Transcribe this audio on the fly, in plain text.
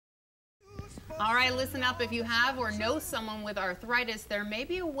All right, listen up. If you have or know someone with arthritis, there may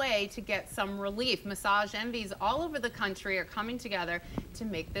be a way to get some relief. Massage envies all over the country are coming together to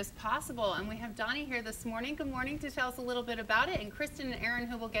make this possible. And we have Donnie here this morning. Good morning, to tell us a little bit about it. And Kristen and Aaron,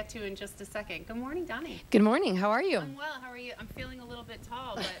 who we'll get to in just a second. Good morning, Donnie. Good morning. How are you? I'm well. How are you? I'm feeling a little bit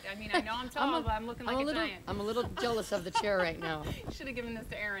tall, but I mean, I know I'm tall, but I'm looking like a giant. I'm a little jealous of the chair right now. Should have given this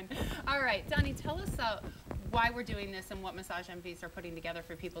to Aaron. All right, Donnie, tell us why we're doing this and what Massage Envies are putting together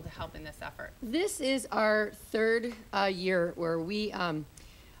for people to help in this effort. This is our third year where we,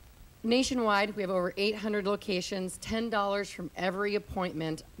 nationwide, we have over 800 locations. $10 from every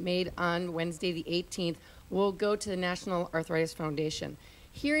appointment made on Wednesday the 18th will go to the National Arthritis Foundation.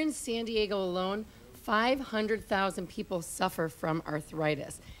 Here in San Diego alone, 500,000 people suffer from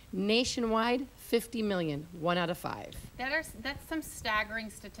arthritis. Nationwide, 50 million, 1 out of 5. That's some staggering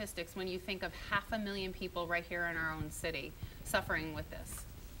statistics when you think of 500,000 people right here in our own city suffering with this.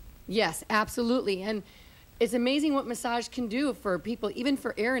 Yes, absolutely. And it's amazing what massage can do for people, even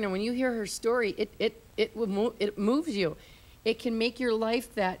for Erin. And when you hear her story, it moves you. It can make your life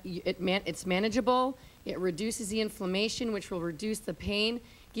it's manageable. It reduces the inflammation, which will reduce the pain,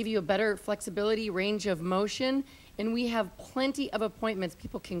 give you a better flexibility, range of motion. And we have plenty of appointments.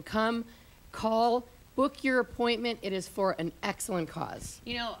 People can come, call, book your appointment. It is for an excellent cause.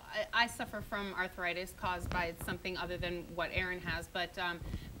 You know, I suffer from arthritis caused by something other than what Aaron has, but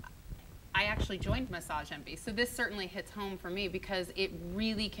I actually joined Massage Envy. So this certainly hits home for me because it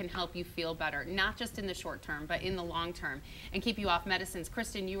really can help you feel better, not just in the short term, but in the long term, and keep you off medicines.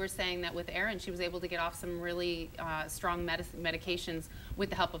 Kristen, you were saying that with Aaron, she was able to get off some really strong medications with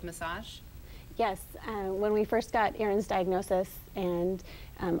the help of massage. Yes, when we first got Aaron's diagnosis and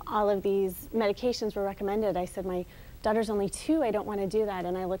all of these medications were recommended, I said, my daughter's only 2, I don't want to do that.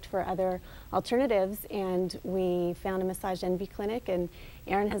 And I looked for other alternatives, and we found a Massage Envy clinic, and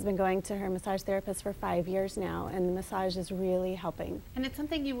Aaron has been going to her massage therapist for 5 years now, and the massage is really helping. And it's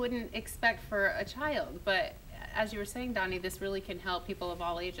something you wouldn't expect for a child, but as you were saying, Donnie, this really can help people of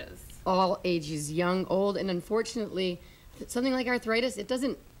all ages. All ages, young, old, and unfortunately, something like arthritis, it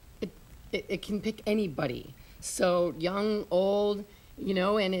can pick anybody. So young, old, you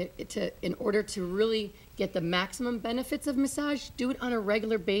know, and in order to really get the maximum benefits of massage, do it on a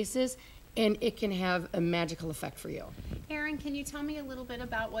regular basis, and it can have a magical effect for you. Aaron, can you tell me a little bit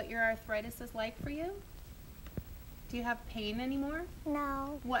about what your arthritis is like for you? Do you have pain anymore?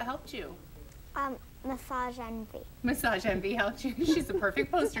 No. What helped you? Massage Envy. Massage Envy helped you. She's a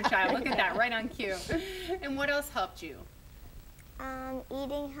perfect poster child. Look at that, right on cue. And what else helped you?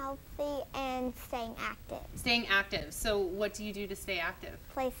 Eating healthy and staying active. Staying active. So what do you do to stay active?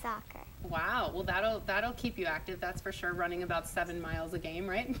 Play soccer. Wow. Well, that'll keep you active, that's for sure. Running about 7 miles a game,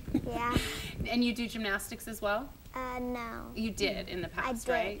 right? Yeah. And you do gymnastics as well? No. You did in the past, I did,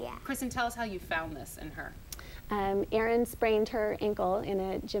 right? yeah. Kristen, tell us how you found this in her. Erin sprained her ankle in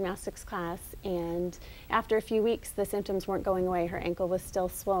a gymnastics class, and after a few weeks the symptoms weren't going away. Her ankle was still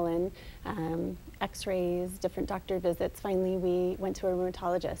swollen. X-rays, different doctor visits. Finally we went to a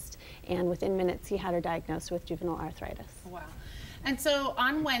rheumatologist, and within minutes he had her diagnosed with juvenile arthritis. Wow. And so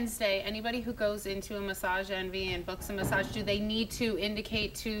on Wednesday, anybody who goes into a Massage Envy and books a massage, do they need to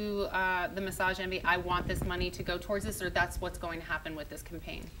indicate to the Massage Envy, I want this money to go towards this, or that's what's going to happen with this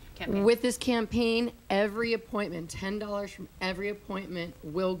campaign? With this campaign, every appointment, $10 from every appointment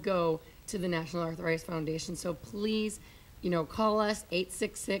will go to the National Arthritis Foundation. So please, you know, call us,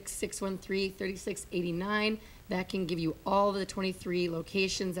 866-613-3689. That can give you all the 23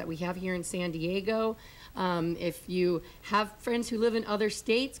 locations that we have here in San Diego. If you have friends who live in other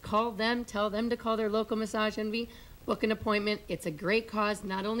states, call them, tell them to call their local Massage Envy, book an appointment. It's a great cause.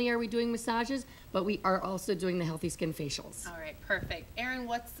 Not only are we doing massages, but we are also doing the healthy skin facials. All right, perfect. Aaron,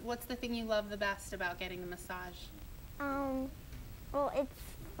 what's the thing you love the best about getting a massage? Well, it's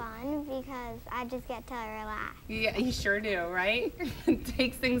fun because I just get to relax. Yeah, you sure do, right? It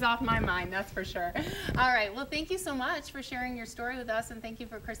takes things off my mind, that's for sure. All right, well, thank you so much for sharing your story with us, and thank you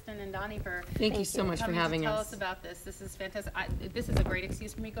for Kristen and Donnie for Thank you so much for having tell us. us about this. This is fantastic. This is a great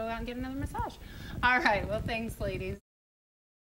excuse for me to go out and get another massage. All right, well, thanks, ladies.